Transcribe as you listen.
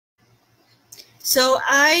So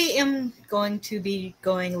I am going to be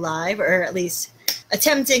going live, or at least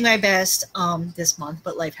attempting my best this month,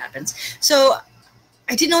 but life happens. So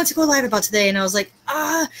I didn't know what to go live about today, and I was like,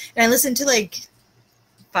 and I listened to like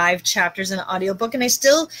 5 chapters in an audiobook, and I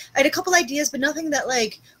had a couple ideas, but nothing that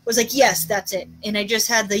like was like, yes, that's it. And I just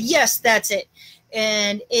had the yes, that's it.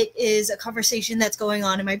 And it is a conversation that's going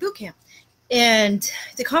on in my boot camp. And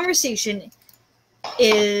the conversation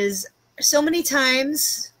is so many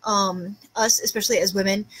times, us, especially as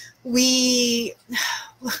women,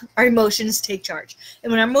 our emotions take charge.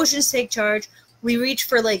 And when our emotions take charge, we reach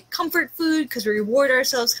for like comfort food because we reward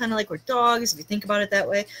ourselves kind of like we're dogs, if you think about it that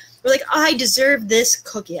way. We're like, I deserve this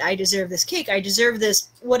cookie, I deserve this cake, I deserve this,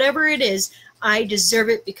 whatever it is, I deserve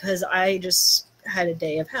it because I just had a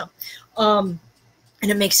day of hell. And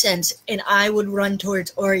it makes sense. And I would run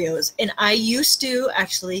towards Oreos. And I used to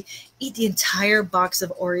actually eat the entire box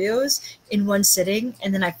of Oreos in one sitting.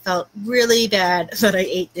 And then I felt really bad that I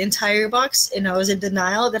ate the entire box. And I was in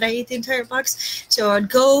denial that I ate the entire box. So I'd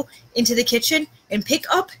go into the kitchen and pick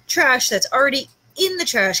up trash that's already in the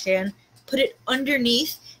trash can, put it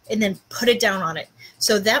underneath, and then put it down on it.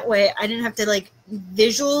 So that way I didn't have to like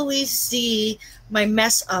visually see my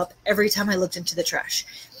mess up every time I looked into the trash.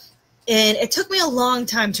 And it took me a long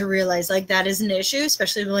time to realize like that is an issue,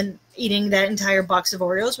 especially when eating that entire box of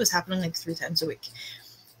Oreos was happening like 3 times a week.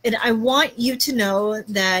 And I want you to know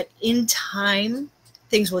that in time,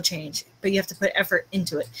 things will change, but you have to put effort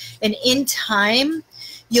into it. And in time,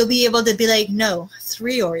 you'll be able to be like, no,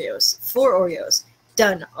 3 Oreos, 4 Oreos,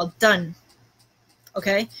 done, all done.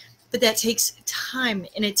 Okay? But that takes time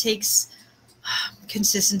and it takes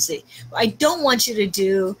consistency. What I don't want you to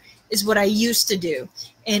do is what I used to do.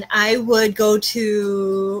 And I would go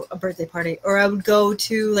to a birthday party, or I would go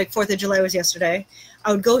to, like 4th of July was yesterday.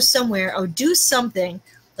 I would go somewhere, I would do something,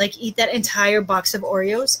 like eat that entire box of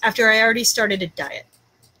Oreos after I already started a diet.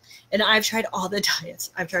 And I've tried all the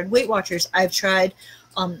diets. I've tried Weight Watchers. I've tried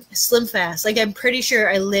Slim Fast. Like I'm pretty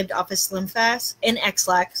sure I lived off of Slim Fast and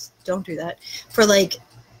X-Lax, don't do that, for like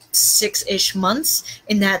 6-ish months.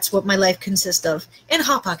 And that's what my life consists of. And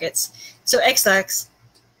Hot Pockets. So X-Lax,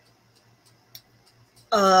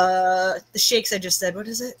 the shakes I just said, what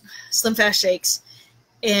is it? Slim Fast shakes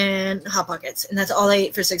and Hot Pockets. And that's all I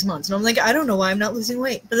ate for 6 months. And I'm like, I don't know why I'm not losing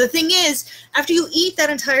weight. But the thing is, after you eat that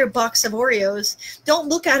entire box of Oreos, don't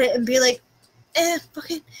look at it and be like,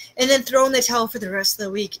 fuck it. And then throw in the towel for the rest of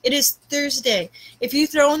the week. It is Thursday. If you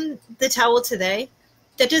throw in the towel today,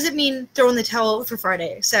 that doesn't mean throw in the towel for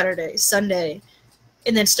Friday, Saturday, Sunday,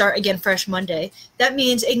 and then start again fresh Monday. That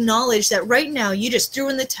means acknowledge that right now you just threw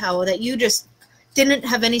in the towel, that you just didn't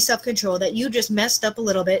have any self-control, that you just messed up a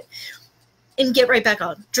little bit, and get right back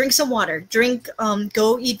on. Drink some water.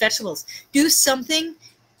 Go eat vegetables. Do something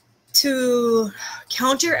to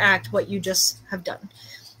counteract what you just have done.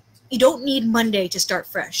 You don't need Monday to start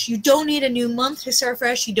fresh. You don't need a new month to start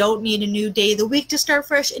fresh. You don't need a new day of the week to start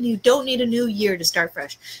fresh. And you don't need a new year to start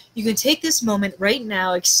fresh. You can take this moment right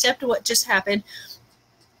now, accept what just happened,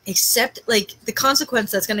 accept like the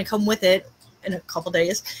consequence that's going to come with it in a couple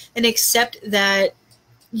days, and accept that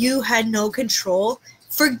you had no control.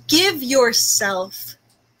 Forgive yourself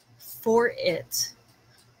for it.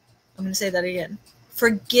 I'm going to say that again.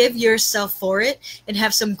 Forgive yourself for it and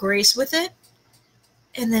have some grace with it.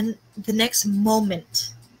 And then the next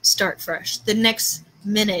moment, start fresh. The next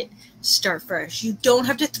minute, start fresh. You don't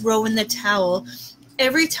have to throw in the towel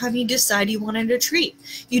every time you decide you wanted a treat.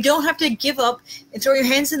 You don't have to give up and throw your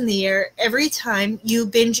hands in the air every time you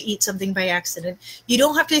binge eat something by accident. You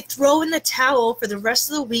don't have to throw in the towel for the rest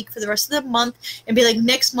of the week, for the rest of the month, and be like,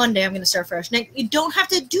 next Monday I'm going to start fresh. You don't have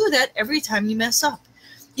to do that every time you mess up.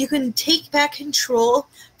 You can take back control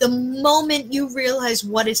the moment you realize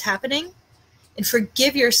what is happening and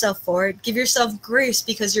forgive yourself for it. Give yourself grace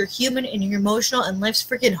because you're human and you're emotional and life's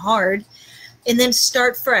freaking hard. And then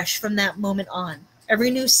start fresh from that moment on. Every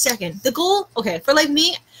new second. The goal, okay, for like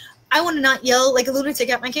me, I want to not yell like a lunatic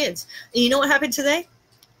at my kids. And you know what happened today?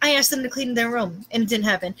 I asked them to clean their room, and it didn't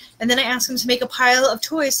happen. And then I asked them to make a pile of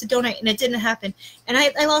toys to donate, and it didn't happen. And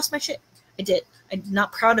I lost my shit. I did. I'm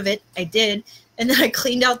not proud of it. I did. And then I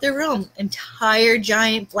cleaned out their room. Entire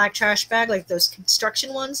giant black trash bag, like those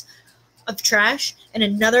construction ones, of trash, and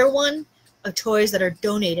another one of toys that are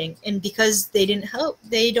donating. And because they didn't help,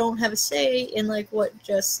 they don't have a say in like what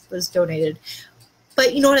just was donated.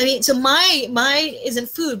 But you know what I mean? So my isn't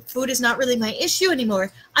food. Food is not really my issue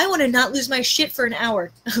anymore. I want to not lose my shit for an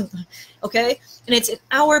hour. Okay? And it's an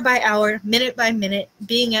hour by hour, minute by minute,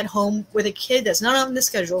 being at home with a kid that's not on the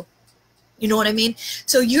schedule. You know what I mean?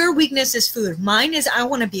 So your weakness is food. Mine is I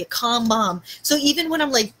want to be a calm mom. So even when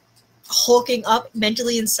I'm like hulking up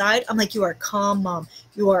mentally inside, I'm like, you are a calm mom.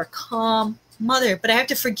 You are a calm mother. But I have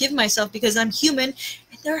to forgive myself because I'm human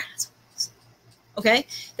and they're assholes. Okay?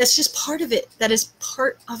 That's just part of it. That is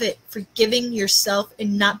part of it. Forgiving yourself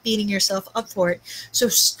and not beating yourself up for it. So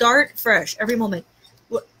start fresh every moment.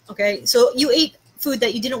 Okay? So you ate food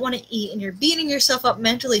that you didn't want to eat and you're beating yourself up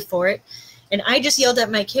mentally for it. And I just yelled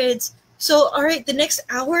at my kids. So, all right, the next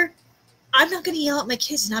hour, I'm not going to yell at my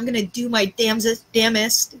kids, and I'm going to do my damnedest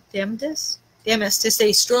to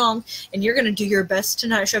stay strong, and you're going to do your best to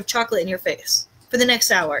not shove chocolate in your face for the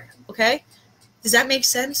next hour, okay? Does that make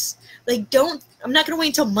sense? Like, I'm not going to wait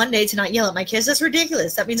until Monday to not yell at my kids. That's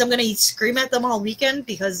ridiculous. That means I'm going to scream at them all weekend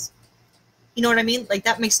because, you know what I mean? Like,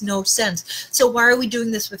 that makes no sense. So why are we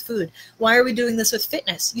doing this with food? Why are we doing this with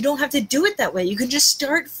fitness? You don't have to do it that way. You can just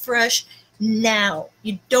start fresh now.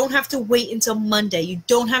 You don't have to wait until Monday. You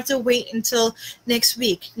don't have to wait until next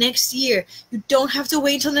week, next year. You don't have to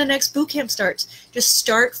wait until the next boot camp starts. Just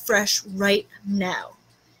start fresh right now.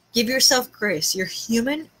 Give yourself grace. You're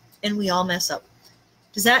human and we all mess up.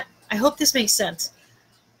 I hope this makes sense.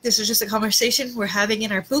 This is just a conversation we're having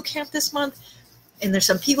in our boot camp this month. And there's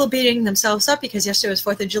some people beating themselves up because yesterday was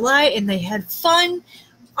 4th of July and they had fun.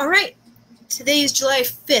 All right. Today is July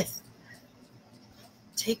 5th.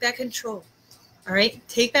 Take back control. All right,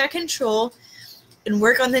 take back control and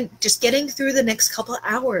work on just getting through the next couple of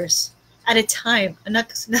hours at a time. Not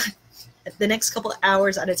the next couple of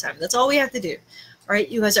hours at a time. That's all we have to do. All right,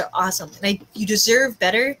 you guys are awesome. And you deserve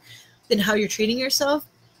better than how you're treating yourself.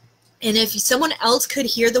 And if someone else could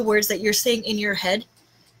hear the words that you're saying in your head,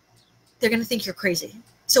 they're going to think you're crazy.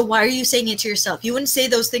 So why are you saying it to yourself? You wouldn't say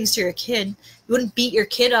those things to your kid. You wouldn't beat your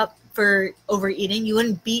kid up for overeating. You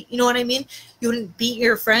wouldn't you know what I mean? You wouldn't beat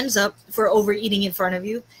your friends up for overeating in front of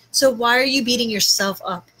you. So why are you beating yourself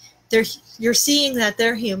up? You're seeing that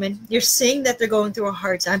they're human. You're seeing that they're going through a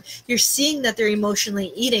hard time. You're seeing that they're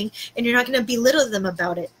emotionally eating, and you're not going to belittle them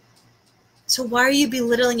about it. So why are you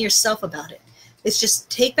belittling yourself about it? It's just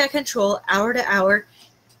take back control hour to hour,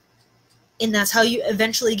 and that's how you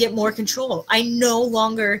eventually get more control. I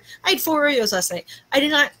had 4 Oreos last night. I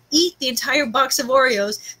did not eat the entire box of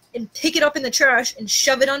Oreos and pick it up in the trash and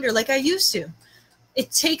shove it under like I used to.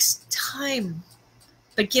 It takes time.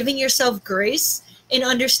 But giving yourself grace and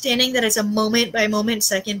understanding that it's a moment by moment,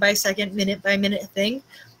 second by second, minute by minute thing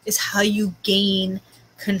is how you gain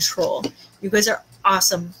control. You guys are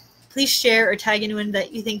awesome. Please share or tag anyone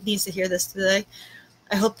that you think needs to hear this today.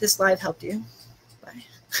 I hope this live helped you.